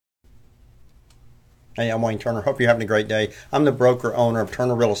Hey, I'm Wayne Turner. Hope you're having a great day. I'm the broker owner of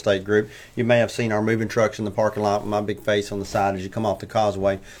Turner Real Estate Group. You may have seen our moving trucks in the parking lot with my big face on the side as you come off the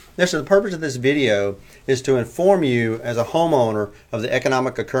causeway. The purpose of this video is to inform you as a homeowner of the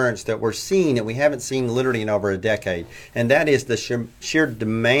economic occurrence that we're seeing that we haven't seen literally in over a decade. And that is the sheer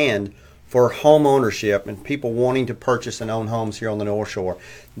demand for home ownership and people wanting to purchase and own homes here on the North Shore.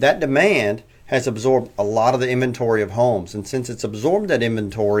 That demand has absorbed a lot of the inventory of homes. And since it's absorbed that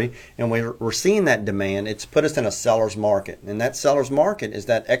inventory and we're seeing that demand, it's put us in a seller's market. And that seller's market is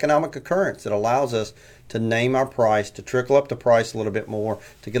that economic occurrence that allows us to name our price, to trickle up the price a little bit more,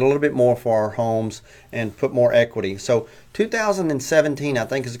 to get a little bit more for our homes and put more equity. So 2017, I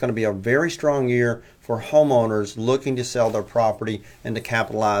think, is going to be a very strong year for homeowners looking to sell their property and to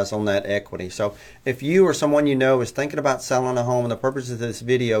capitalize on that equity. So if you or someone you know is thinking about selling a home, and the purpose of this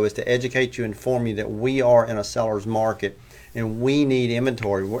video is to educate you, inform you that we are in a seller's market and we need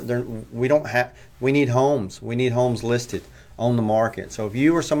inventory. We need homes. We need homes listed on the market. So if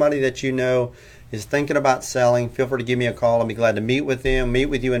you or somebody that you know is thinking about selling, feel free to give me a call. I'll be glad to meet with them, meet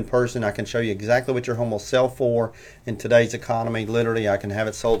with you in person. I can show you exactly what your home will sell for in today's economy. Literally, I can have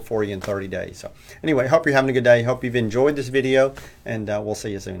it sold for you in 30 days. So anyway, hope you're having a good day. Hope you've enjoyed this video, and we'll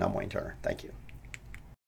see you soon. I'm Wayne Turner. Thank you.